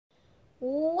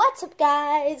What's up,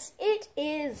 guys? It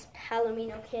is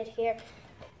Palomino Kid here,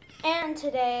 and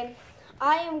today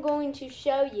I am going to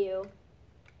show you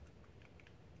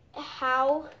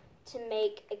how to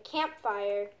make a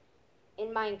campfire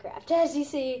in Minecraft. As you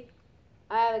see,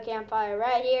 I have a campfire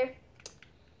right here,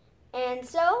 and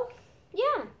so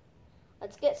yeah,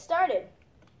 let's get started.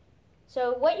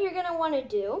 So what you're gonna want to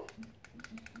do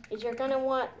is you're gonna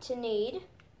want to need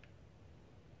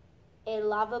a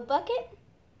lava bucket,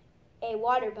 a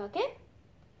water bucket.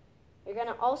 You're going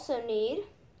to also need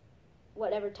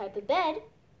whatever type of bed.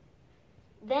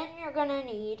 Then you're going to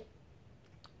need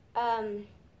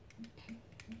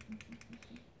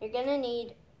you're going to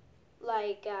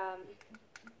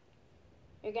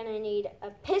need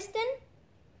a piston.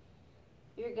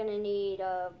 You're going to need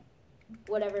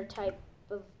whatever type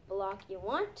of block you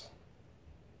want.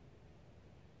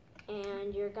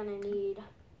 And you're going to need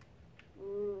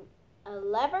a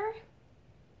lever,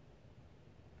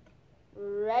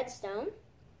 redstone,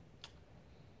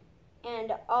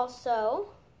 and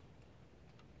also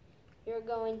you're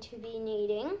going to be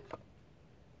needing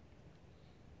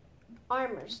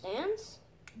armor stands.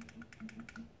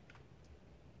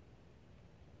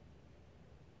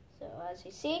 So as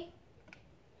you see,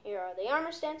 here are the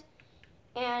armor stands,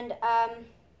 and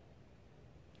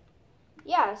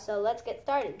yeah, so let's get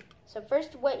started. So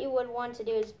first, what you would want to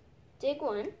do is dig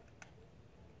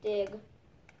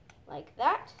like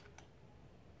that.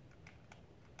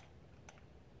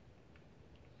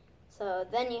 So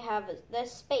then you have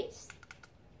this space.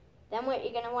 Then what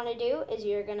you're going to want to do is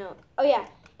you're going to, oh yeah,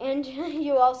 and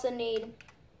you also need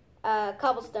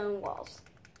cobblestone walls.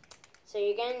 So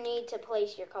you're going to need to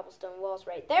place your cobblestone walls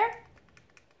right there.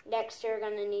 Next, you're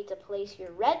going to need to place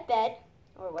your red bed,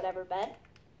 or whatever bed.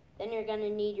 Then you're going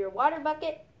to need your water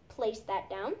bucket, place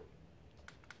that down.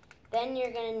 Then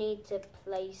you're going to need to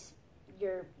place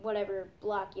your whatever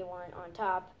block you want on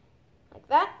top, like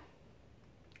that.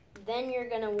 Then you're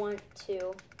going to want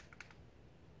to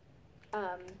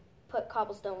put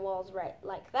cobblestone walls right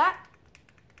like that.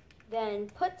 Then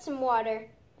put some water,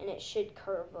 and it should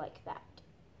curve like that.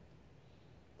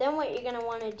 Then what you're going to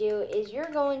want to do is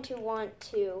you're going to want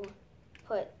to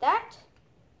put that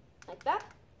like that.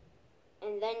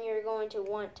 And then you're going to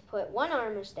want to put one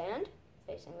armor stand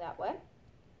facing that way.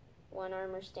 One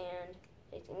armor stand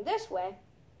facing this way.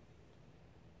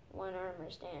 One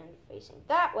armor stand facing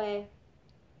that way.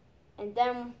 And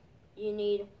then you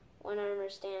need one armor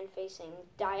stand facing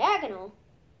diagonal,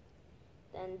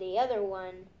 then the other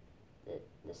one the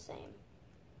same,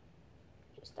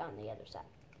 just on the other side.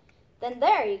 Then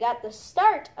there, you got the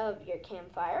start of your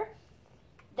campfire.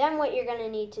 Then what you're going to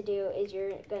need to do is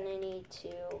you're going to need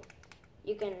to,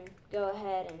 you can go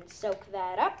ahead and soak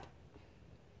that up.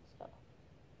 So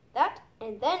that,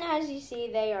 and then as you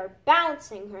see, they are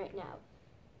bouncing right now.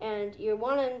 And you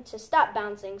want them to stop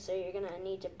bouncing, so you're going to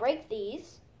need to break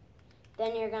these.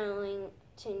 Then you're going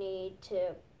to need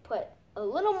to put a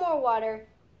little more water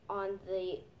on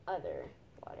the other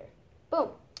water.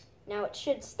 Boom. Now it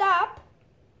should stop.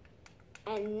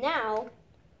 And now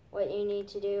what you need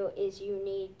to do is you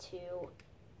need to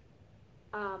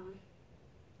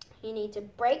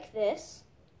break this.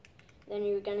 Then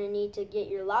you're going to need to get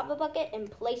your lava bucket and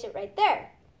place it right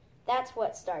there. That's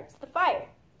what starts the fire.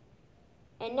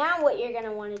 And now what you're going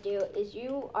to want to do is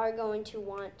you are going to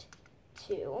want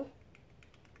to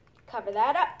cover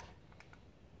that up.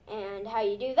 And how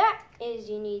you do that is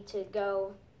you need to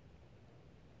go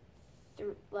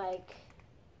through like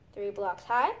 3 blocks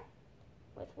high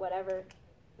with whatever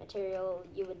material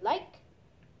you would like.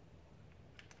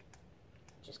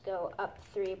 Just go up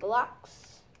 3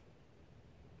 blocks.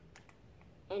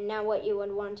 And now what you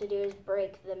would want to do is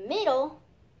break the middle.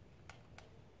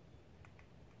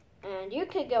 And you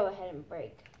could go ahead and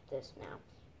break this now.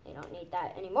 You don't need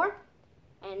that anymore.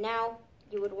 And now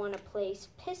you would want to place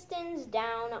pistons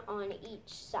down on each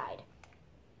side.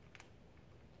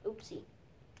 Oopsie.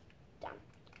 Down.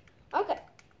 Okay.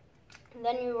 And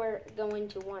then you are going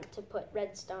to want to put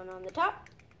redstone on the top.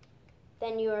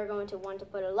 Then you are going to want to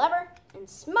put a lever and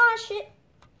smash it.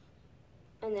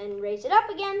 And then raise it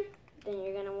up again. Then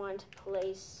you're going to want to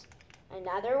place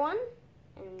another one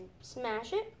and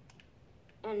smash it.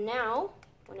 And now,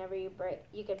 whenever you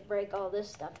could break all this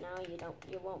stuff now. You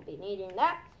won't be needing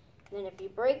that. And then if you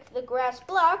break the grass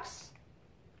blocks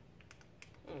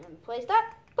and place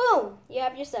that, boom, you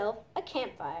have yourself a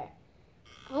campfire.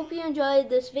 I hope you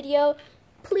enjoyed this video.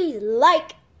 Please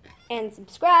like and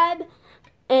subscribe.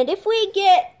 And if we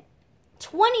get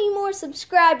 20 more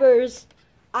subscribers,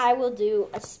 I will do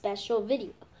a special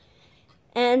video.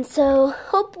 And so,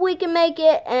 hope we can make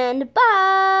it, and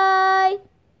bye!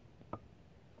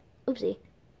 Oopsie.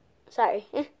 Sorry.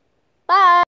 Bye.